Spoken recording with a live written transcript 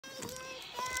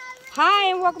Hi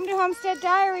and welcome to Homestead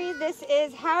Diary. This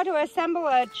is how to assemble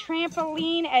a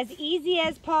trampoline as easy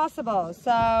as possible.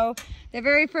 So the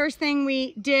very first thing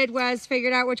we did was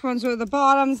figured out which ones were the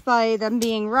bottoms by them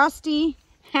being rusty,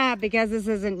 because this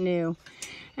isn't new.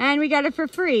 And we got it for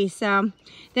free. So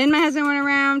then my husband went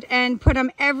around and put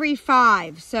them every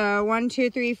 5. So 1, 2,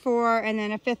 3, 4, and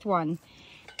then a 5th one.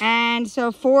 And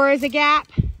so 4 is a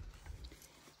gap.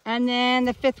 And then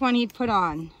the 5th one he'd put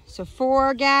on. So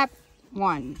 4 gap,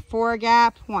 1, 4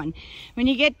 gap, 1. When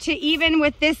you get to even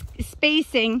with this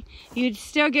spacing, you'd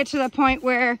still get to the point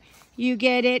where you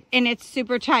get it and it's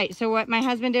super tight. So what my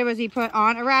husband did was he put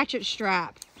on a ratchet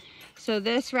strap. So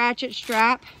this ratchet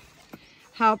strap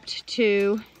helped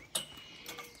to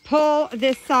pull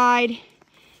this side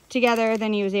together.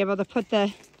 Then he was able to put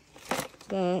the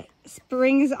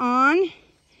springs on,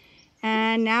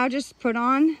 and now just put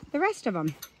on the rest of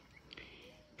them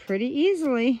pretty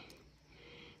easily.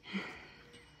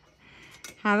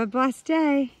 Have a blessed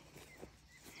day.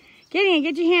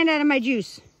 Get your hand out of my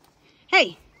juice.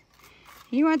 Hey,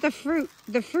 you want the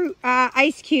fruit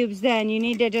ice cubes, then you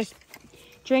need to just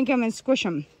drink them and squish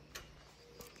them.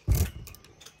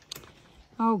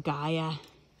 Oh, Gaia.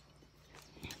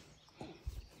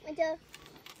 The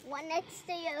one next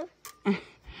to you.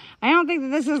 I don't think that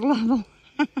this is level.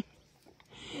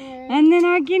 And then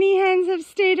our guinea hens have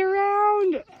stayed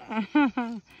around.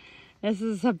 This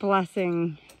is a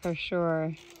blessing for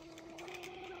sure.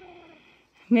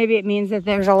 Maybe it means that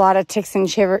there's a lot of ticks and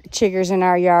chiggers in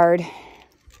our yard.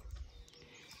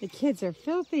 The kids are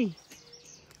filthy,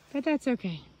 but that's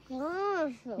okay.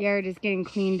 Yard is getting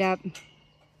cleaned up.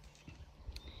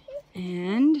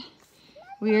 And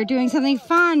we are doing something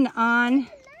fun on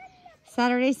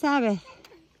Saturday Sabbath.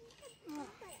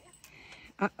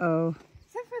 Uh-oh.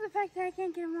 Except for the fact that I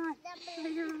can't get them on.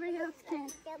 Everybody else can.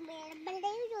 Too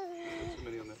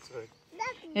many on that side.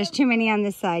 There's too many on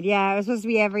this side. Yeah, it was supposed to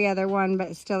be every other one,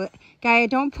 but still. Gaia,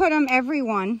 don't put them every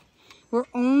one. We're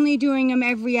only doing them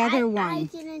every other one. I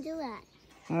didn't do that.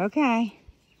 Okay.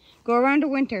 Go around to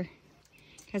winter,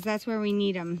 because that's where we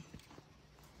need them.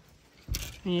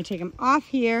 I'm going to take them off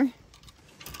here.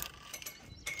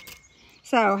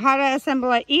 So how to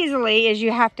assemble it easily is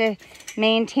you have to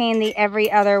maintain the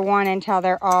every other one until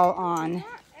they're all on. Not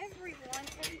every one,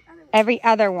 Every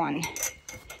other one.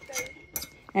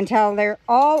 Until they're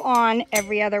all on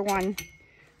every other one.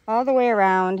 All the way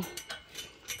around.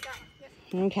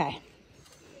 Okay.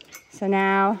 So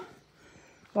now,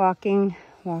 walking.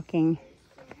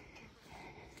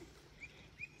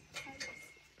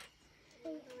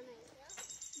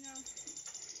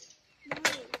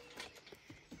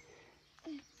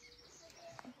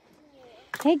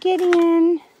 Hey,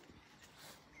 Gideon.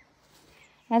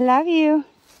 I love you.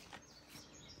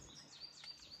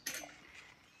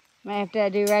 Might have to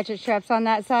do ratchet straps on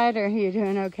that side, or are you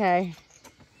doing okay?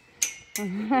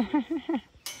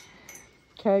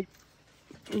 Okay.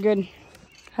 Good.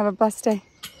 Have a blessed day.